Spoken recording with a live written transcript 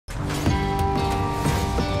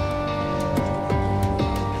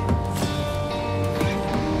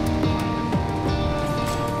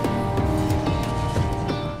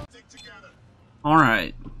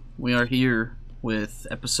Alright, we are here with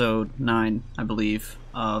episode 9, I believe,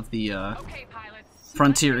 of the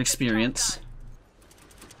Frontier experience.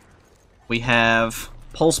 We have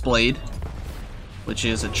Pulse Blade, which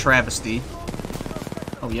is a travesty.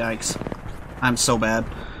 Oh yikes. I'm so bad.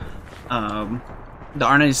 The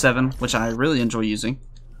R97, which I really enjoy using.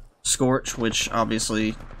 Scorch, which obviously,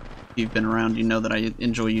 if you've been around, you know that I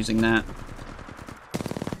enjoy using that.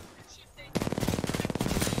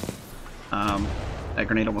 That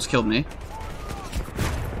grenade almost killed me.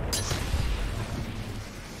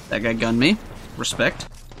 That guy gunned me. Respect.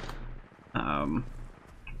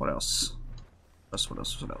 What else? What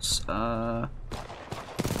else?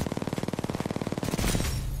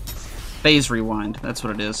 Phase rewind. That's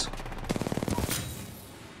what it is.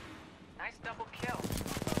 Nice double kill.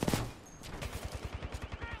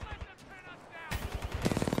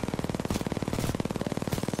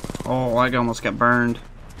 Oh, I almost got burned.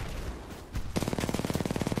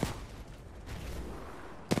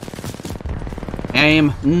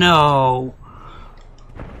 Aim. No.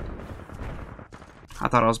 I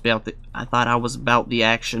thought I was about the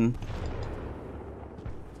action.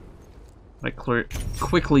 But I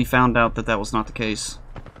quickly found out that that was not the case.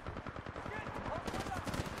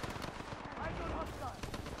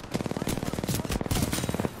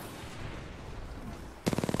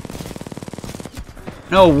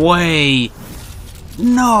 No way!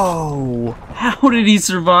 No! How did he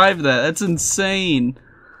survive that? That's insane.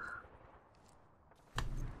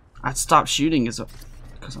 I stopped shooting because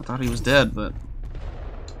I thought he was dead, but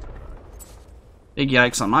big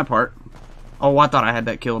yikes on my part. Oh, I thought I had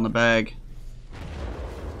that kill in the bag.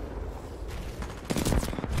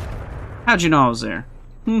 How'd you know I was there?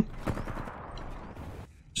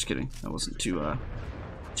 Just kidding. That wasn't too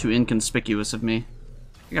inconspicuous of me.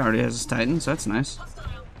 He already has his Titan, so that's nice.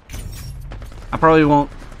 I probably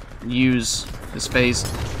won't use his phase.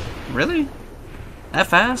 Really? That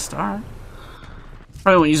fast? Alright.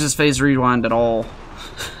 Probably won't use his phase rewind at all.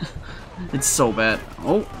 It's so bad.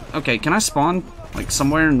 Oh, okay. Can I spawn like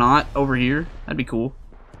somewhere not over here? That'd be cool.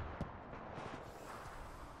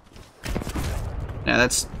 Yeah,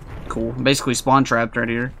 that's cool. I'm basically spawn trapped right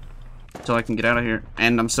here until I can get out of here,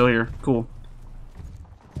 and I'm still here. Cool.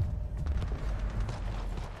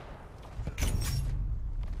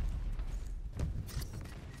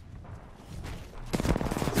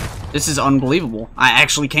 This is unbelievable. I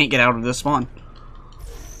actually can't get out of this spawn.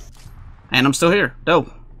 And I'm still here. Dope.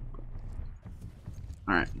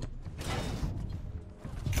 Alright.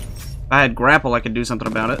 If I had grapple, I could do something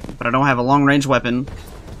about it. But I don't have a long-range weapon.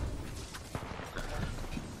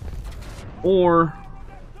 Or...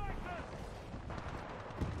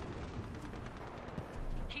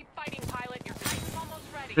 Keep fighting, pilot. Your Titan's almost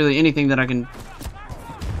ready. really anything that I can...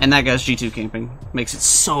 And that guy's G2 camping. Makes it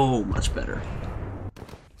so much better.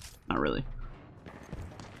 Not really.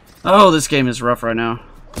 Oh, this game is rough right now.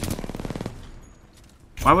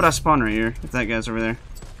 Why would I spawn right here if that guy's over there?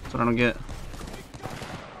 That's what I don't get.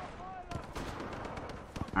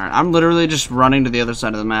 Alright, I'm literally just running to the other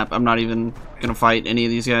side of the map. I'm not even gonna fight any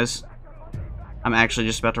of these guys. I'm actually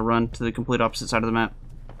just about to run to the complete opposite side of the map.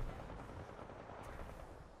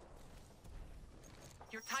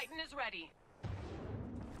 Your Titan is ready.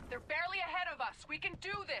 They're barely ahead of us. We can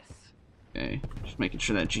do this. Okay, just making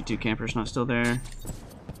sure that G2 camper's not still there.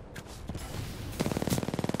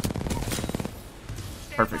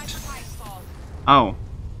 Perfect. Oh.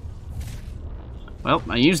 Well,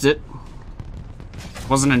 I used it.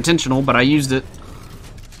 Wasn't intentional, but I used it.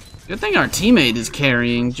 Good thing our teammate is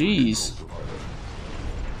carrying. Jeez.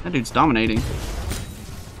 That dude's dominating.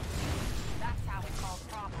 That's how we solve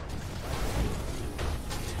problems.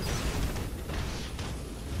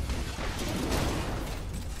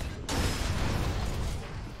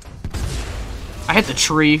 I hit the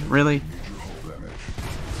tree, really?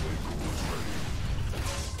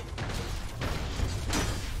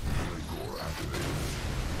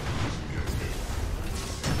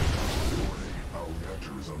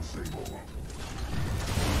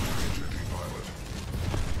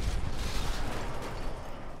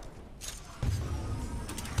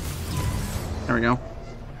 There we go.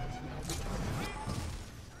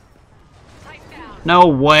 No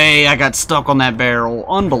way I got stuck on that barrel.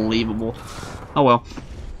 Unbelievable. Oh well.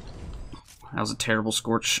 That was a terrible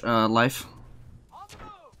Scorch life.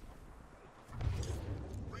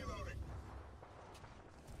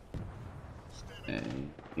 Okay,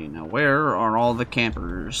 now where are all the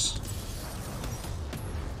campers?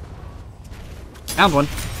 Found one.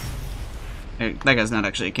 Hey, that guy's not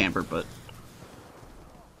actually a camper, but...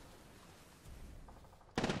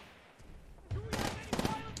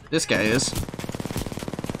 This guy is.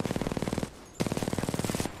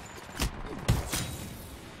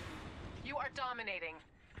 dominating.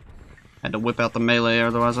 Had to whip out the melee,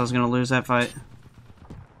 otherwise I was gonna lose that fight.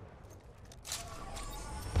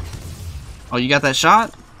 Oh, you got that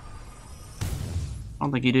shot? I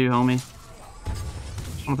don't think you do, homie.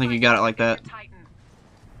 I don't think you got it like that.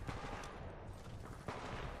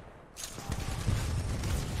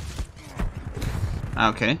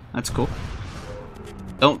 Okay, that's cool.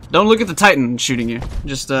 Don't look at the Titan shooting you.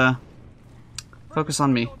 Just focus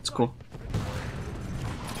on me. It's cool.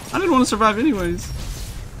 I didn't want to survive anyways.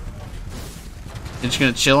 You're just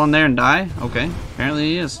gonna chill on there and die? Okay, apparently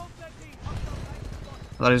he is. I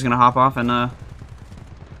thought he was gonna hop off and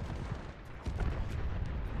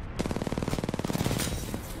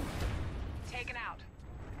taken out.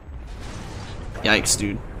 Yikes,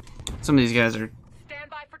 dude. Some of these guys are. Stand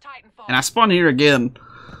by for Titanfall. And I spawned here again.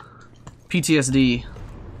 PTSD.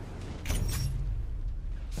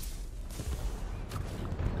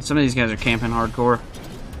 Some of these guys are camping hardcore.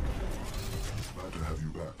 Glad to have you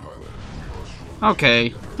back, pilot. Okay,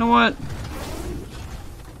 you know what?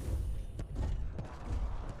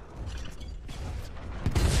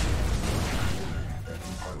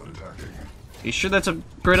 Pilot attacking. You sure that's a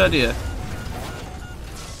great idea?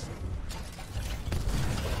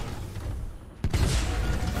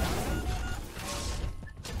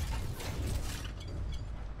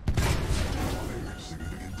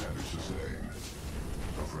 Significant damage sustained.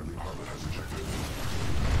 A friendly pilot has ejected.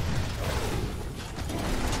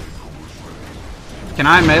 Can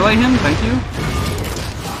I melee him? Thank you.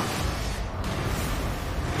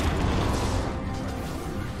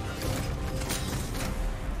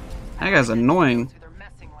 That guy's annoying. Who they're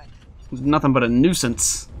messing with. He's nothing but a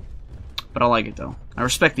nuisance. But I like it though. I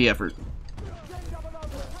respect the effort.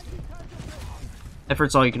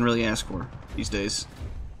 Effort's all you can really ask for these days.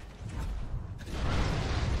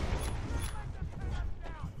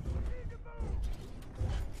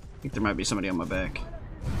 I think there might be somebody on my back.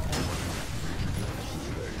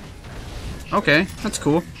 Okay, that's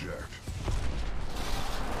cool.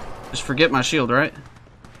 Just forget my shield, right?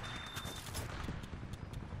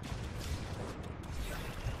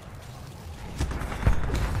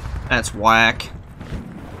 That's whack.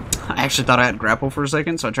 I actually thought I had grapple for a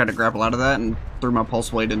second, so I tried to grapple out of that and threw my pulse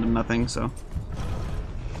blade into nothing, so.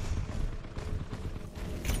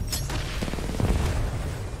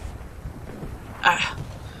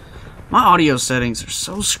 My audio settings are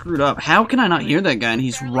so screwed up. How can I not hear that guy and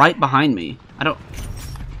he's right behind me? I don't...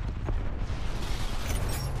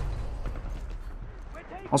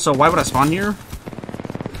 Also, why would I spawn here?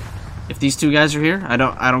 If these two guys are here? I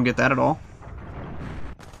don't get that at all.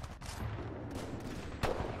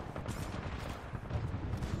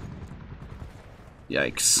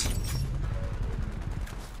 Yikes.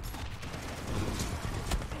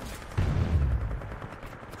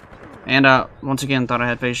 And once again thought I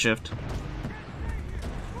had phase shift.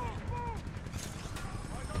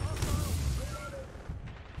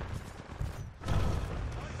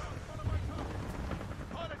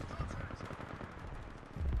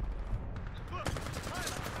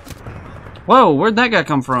 Whoa, where'd that guy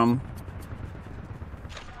come from?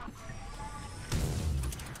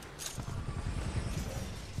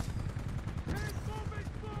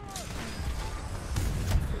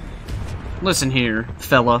 Listen here,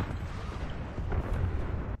 fella.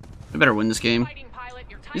 We better win this game.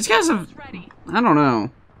 These guys have... I don't know.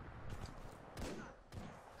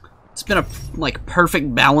 It's been a, like,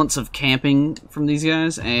 perfect balance of camping from these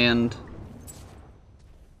guys, and...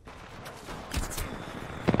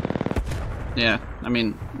 yeah, I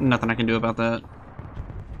mean, nothing I can do about that.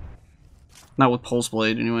 Not with Pulse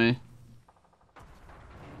Blade, anyway.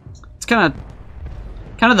 It's kind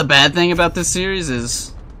of the bad thing about this series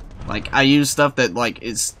is... like, I use stuff that, like,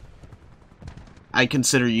 is... I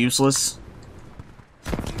consider useless.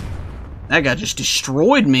 That guy just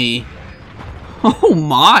destroyed me. Oh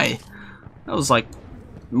my! That was, like,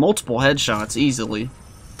 multiple headshots easily.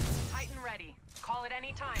 Titan ready. Call it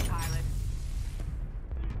any time, pilot.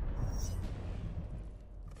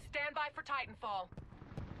 Stand by for Titanfall.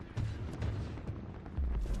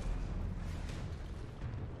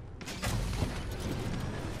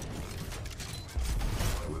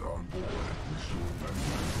 Pilot on board. Restore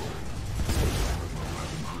manual control. Pilot level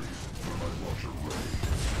have increased. Thermite launcher ready.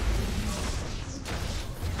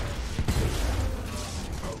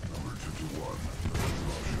 Outnumbered 2-1.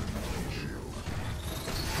 Interruption. Heat shield.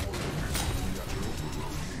 Reactor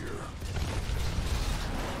overload here.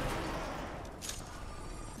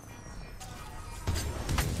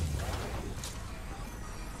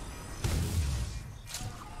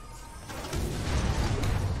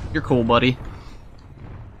 You're cool, buddy.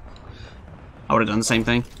 I would have done the same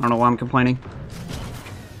thing. I don't know why I'm complaining.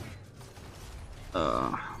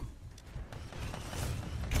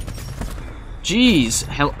 Jeez,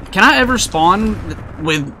 hell, can I ever spawn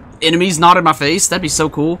with enemies not in my face? That'd be so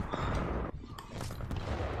cool.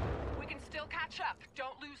 We can still catch up.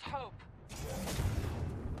 Don't lose hope.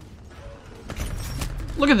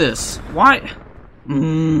 Look at this. Why?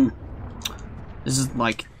 This is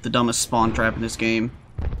like the dumbest spawn trap in this game.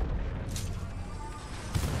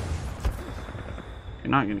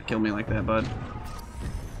 You're not gonna kill me like that, bud.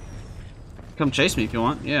 Come chase me if you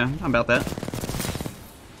want. Yeah, I'm about that.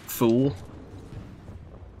 Fool.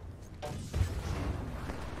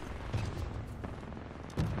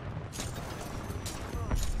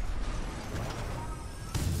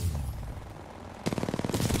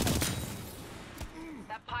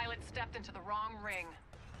 That pilot stepped into the wrong ring.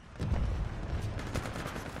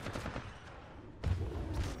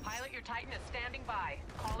 Pilot, your Titan is standing by.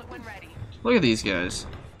 Call it when ready. Look at these guys.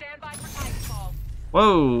 Stand by for Titanfall.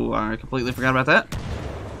 Whoa, I completely forgot about that.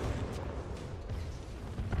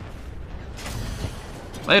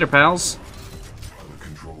 Later, pals. Pilot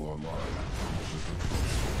control online.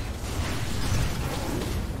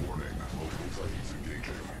 Warning, multiple Titans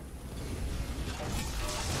engaging.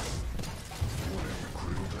 Warning,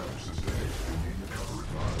 critical damage sustained. You need to cover it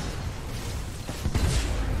live.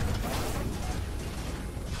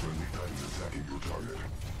 Friendly Titan attacking your target.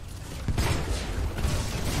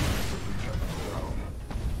 Friendly Titan down.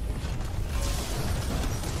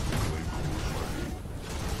 Flame cores ready.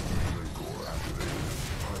 Flame core activated.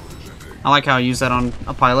 Pilot ejecting. I like how I used that on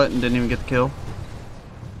a pilot and didn't even get the kill.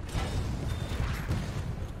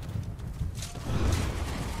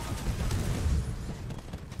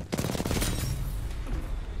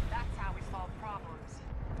 That's how we solve problems.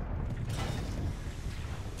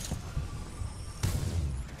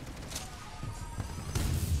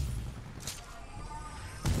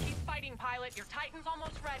 Keep fighting, pilot. Your Titan's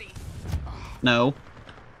almost ready. No.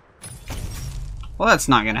 Well, that's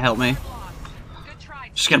not gonna help me. Lost. Good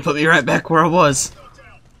try. Just gonna put me right back where I was.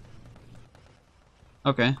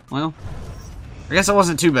 Okay, well, I guess it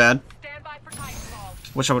wasn't too bad. Stand by for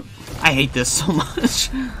Titanfall. Wish I would. I hate this so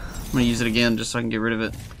much. I'm gonna use it again just so I can get rid of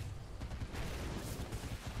it.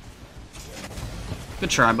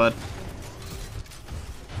 Good try, bud.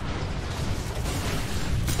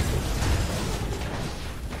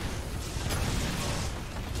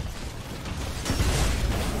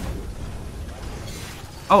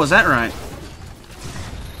 Oh, is that right?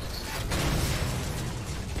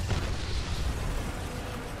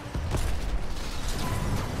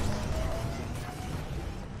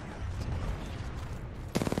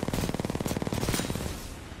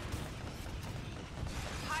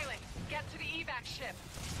 Pilot, get to the evac ship.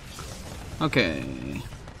 Okay.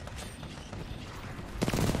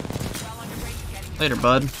 Well on your way to getting Later,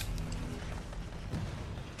 bud.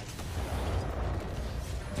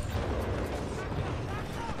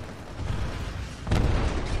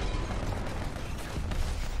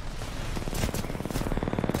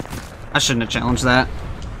 I shouldn't have challenged that.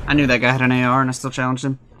 I knew that guy had an AR and I still challenged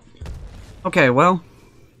him. Okay, well,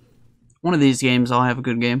 one of these games I'll have a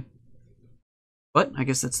good game. But I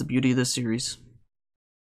guess that's the beauty of this series.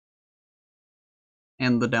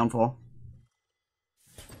 And the downfall.